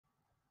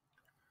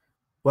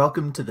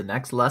Welcome to the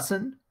next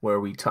lesson where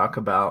we talk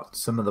about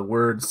some of the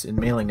words in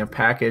mailing a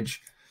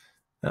package.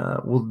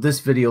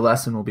 This video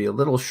lesson will be a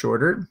little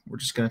shorter. We're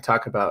just going to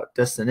talk about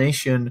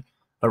destination,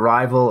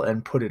 arrival,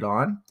 and put it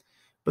on.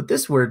 But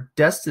this word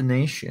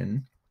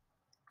destination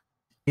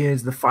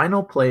is the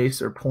final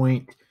place or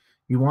point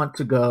you want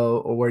to go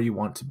or where you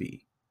want to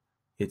be.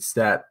 It's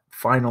that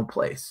final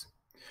place.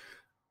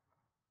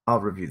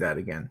 I'll review that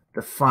again.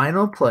 The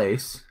final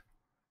place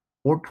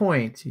or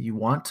point you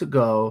want to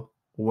go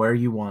where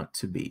you want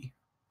to be.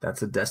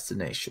 That's a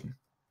destination.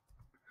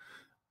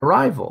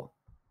 Arrival.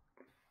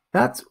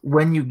 That's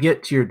when you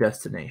get to your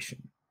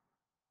destination.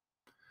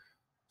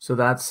 So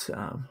that's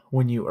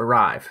when you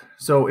arrive.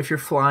 So if you're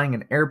flying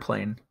an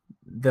airplane,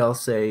 they'll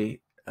say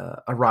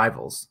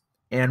arrivals.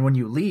 And when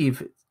you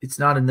leave, it's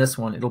not in this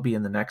one. It'll be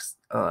in the next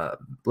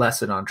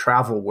lesson on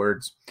travel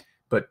words.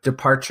 But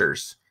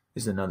departures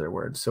is another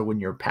word. So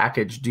when your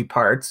package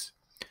departs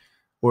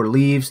or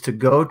leaves to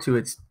go to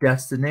its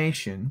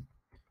destination,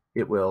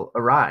 it will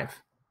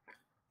arrive.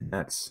 And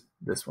that's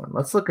this one.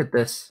 Let's look at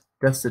this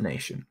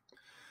destination.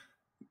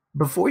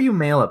 Before you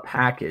mail a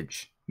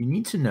package, you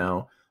need to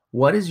know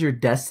what is your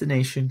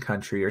destination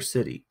country or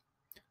city.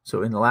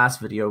 So in the last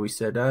video, we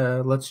said,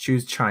 let's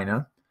choose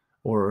China,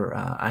 or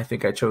I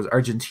think I chose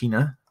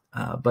Argentina.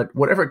 But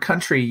whatever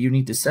country you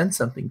need to send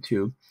something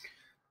to,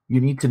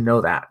 you need to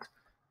know that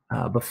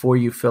before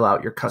you fill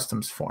out your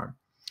customs form.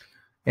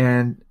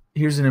 And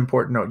here's an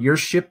important note. Your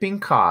shipping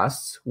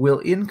costs will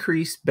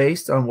increase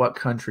based on what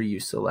country you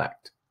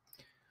select.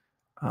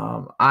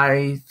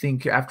 I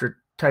think after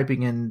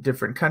typing in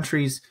different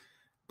countries,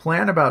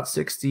 plan about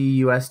 60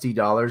 USD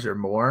dollars or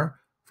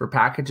more for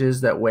packages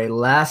that weigh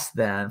less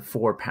than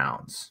 4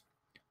 pounds.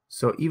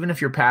 So even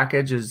if your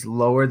package is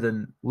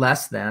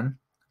less than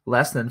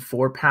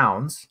 4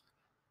 pounds,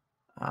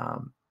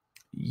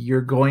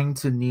 you're going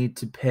to need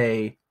to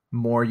pay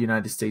more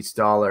United States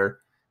dollar.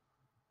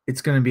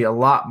 It's going to be a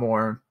lot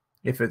more.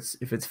 If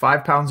it's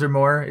 5 pounds or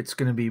more, it's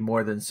going to be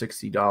more than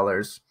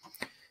 $60.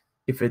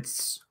 If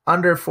it's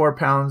under 4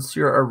 pounds,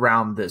 you're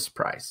around this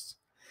price.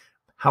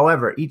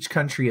 However, each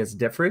country is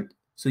different,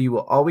 so you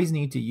will always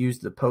need to use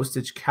the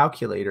postage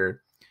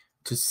calculator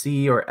to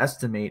see or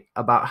estimate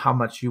about how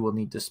much you will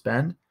need to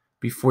spend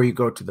before you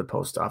go to the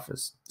post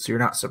office. So you're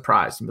not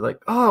surprised and be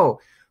like, oh,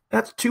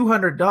 that's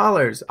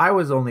 $200. I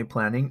was only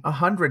planning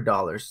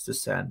 $100 to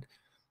send.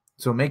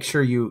 So make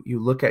sure you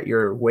look at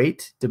your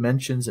weight,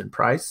 dimensions, and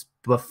price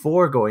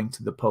before going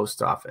to the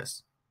post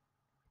office.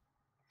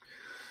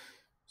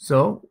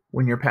 So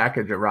when your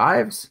package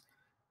arrives,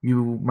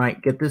 you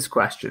might get this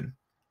question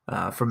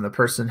from the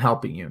person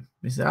helping you.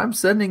 He said, I'm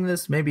sending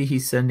this. Maybe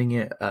he's sending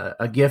it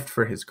a gift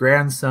for his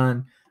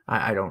grandson.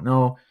 I don't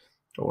know.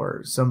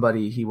 Or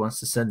somebody he wants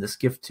to send this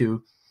gift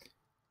to.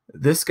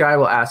 This guy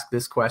will ask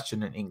this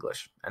question in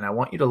English, and I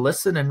want you to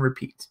listen and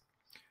repeat.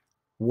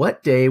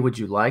 What day would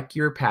you like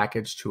your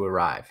package to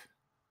arrive?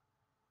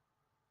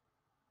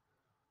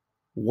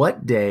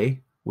 What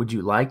day would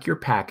you like your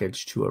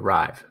package to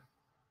arrive?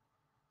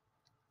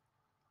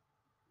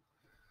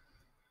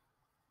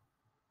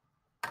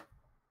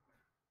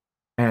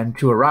 And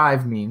to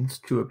arrive means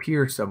to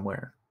appear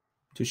somewhere.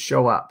 To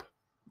show up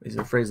is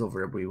a phrasal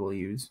verb we will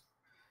use.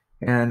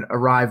 And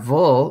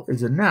arrival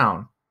is a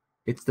noun.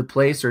 It's the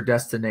place or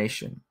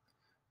destination.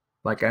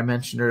 Like I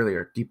mentioned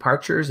earlier,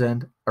 departures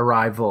and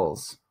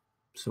arrivals.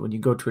 So when you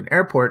go to an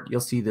airport,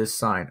 you'll see this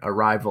sign,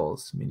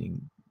 arrivals,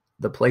 meaning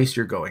the place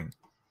you're going.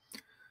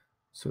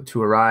 So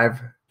to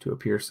arrive, to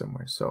appear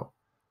somewhere. So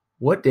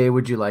what day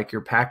would you like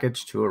your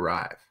package to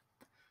arrive?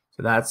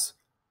 So that's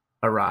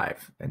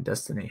arrive and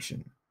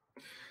destination.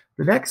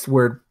 The next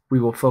word we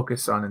will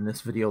focus on in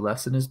this video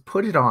lesson is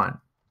put it on.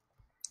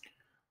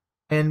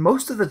 And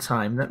most of the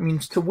time, that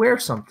means to wear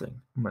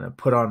something. I'm going to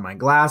put on my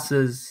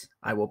glasses.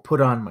 I will put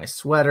on my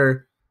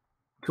sweater.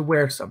 To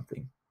wear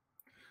something.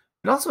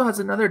 It also has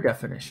another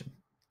definition.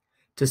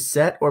 To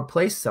set or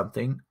place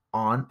something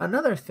on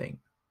another thing.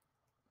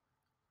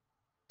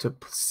 To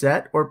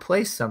set or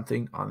place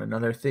something on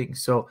another thing.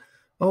 So,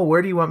 oh,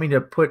 where do you want me to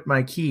put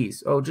my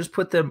keys? Oh, just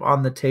put them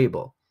on the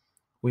table.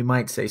 We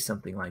might say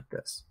something like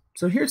this.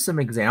 So here's some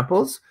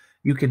examples.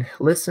 You can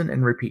listen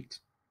and repeat.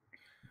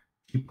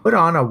 She put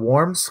on a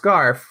warm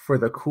scarf for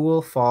the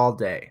cool fall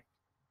day.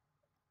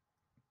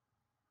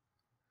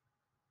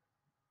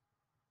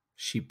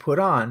 She put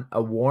on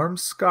a warm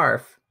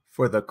scarf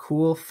for the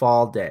cool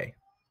fall day.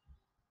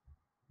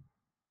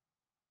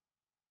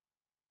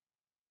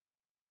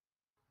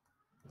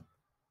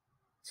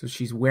 So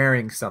she's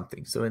wearing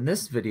something. So in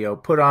this video,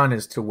 put on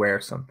is to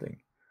wear something.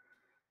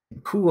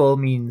 Cool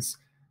means,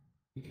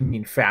 it can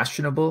mean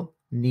fashionable,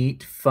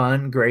 neat,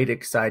 fun, great,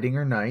 exciting,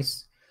 or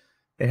nice.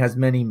 It has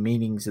many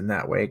meanings in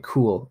that way.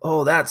 Cool.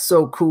 Oh, that's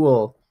so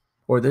cool.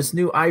 Or this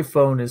new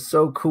iPhone is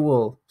so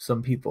cool,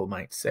 some people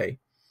might say.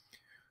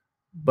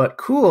 But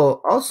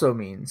cool also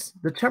means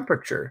the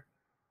temperature.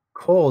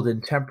 Cold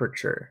in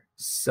temperature,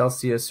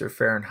 Celsius or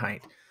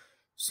Fahrenheit.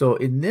 So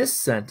in this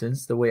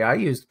sentence, the way I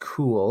used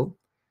cool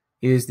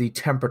is the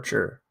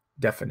temperature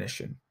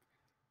definition.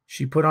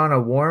 She put on a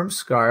warm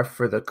scarf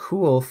for the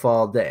cool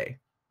fall day.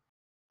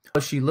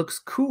 She looks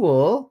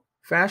cool,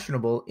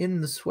 fashionable in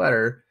the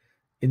sweater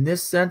in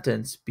this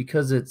sentence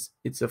because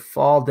it's a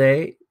fall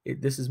day.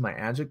 This is my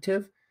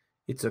adjective.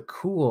 It's a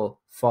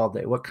cool fall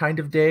day. What kind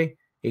of day?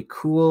 A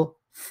cool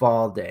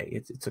fall day.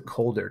 It's a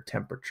colder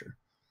temperature.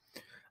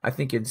 I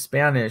think in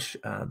Spanish,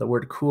 the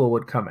word cool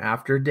would come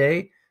after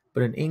day,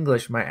 but in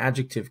English, my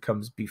adjective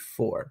comes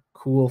before.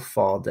 Cool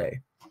fall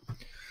day.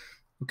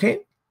 Okay.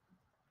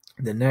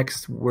 The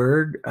next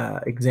word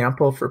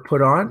example for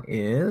put on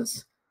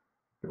is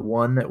the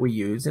one that we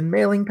use in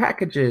mailing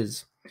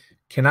packages.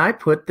 Can I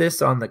put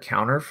this on the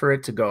counter for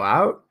it to go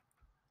out?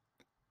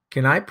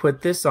 Can I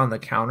put this on the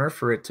counter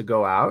for it to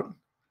go out?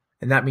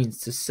 And that means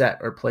to set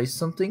or place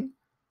something.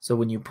 So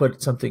when you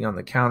put something on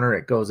the counter,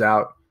 it goes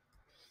out.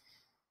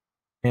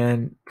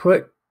 And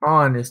put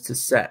on is to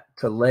set,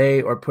 to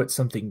lay or put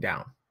something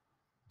down,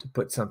 to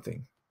put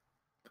something.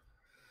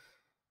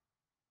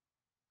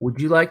 Would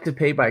you like to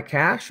pay by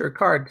cash or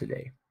card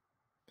today?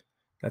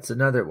 That's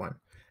another one.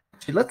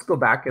 Actually, let's go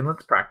back and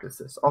let's practice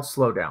this. I'll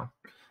slow down.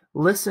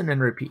 Listen and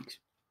repeat.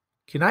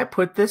 Can I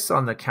put this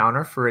on the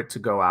counter for it to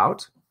go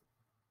out?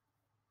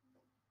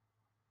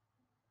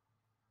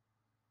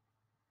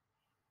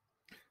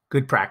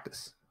 Good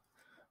practice.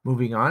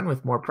 Moving on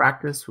with more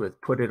practice with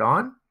put it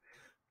on.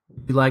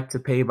 Would you like to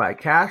pay by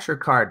cash or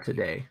card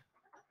today?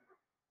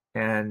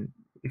 And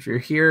if you're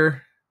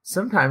here,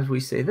 sometimes we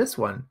say this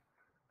one.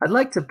 I'd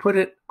like to put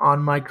it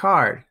on my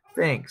card.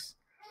 Thanks.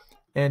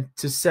 And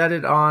to set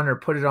it on or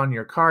put it on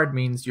your card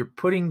means you're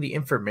putting the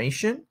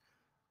information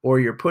or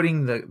you're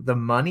putting the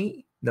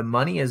money. The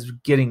money is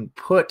getting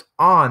put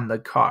on the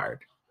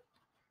card.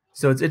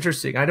 So it's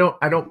interesting. I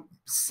don't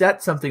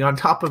set something on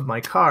top of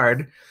my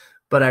card,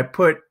 but I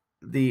put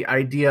the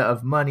idea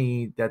of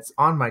money that's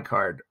on my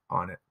card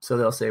on it. So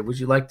they'll say,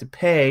 would you like to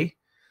pay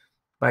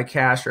by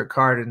cash or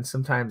card? And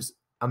sometimes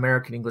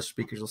American English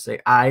speakers will say,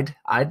 I'd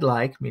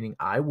like, meaning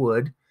I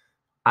would.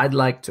 I'd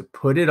like to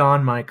put it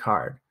on my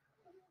card.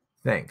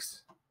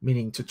 Thanks,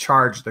 meaning to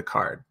charge the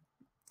card,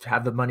 to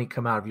have the money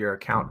come out of your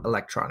account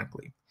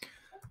electronically.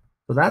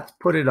 So that's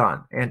put it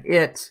on. And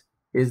it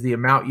is the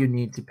amount you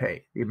need to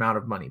pay, the amount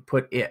of money.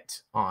 Put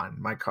it on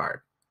my card.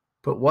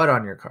 Put what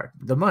on your card?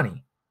 The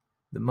money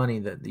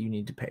that you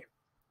need to pay.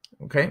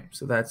 Okay,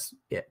 so that's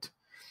it.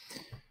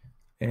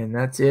 And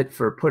that's it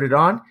for put it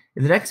on.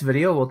 In the next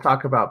video, we'll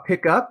talk about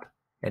pick up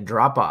and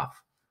drop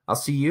off. I'll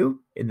see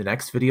you in the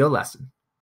next video lesson.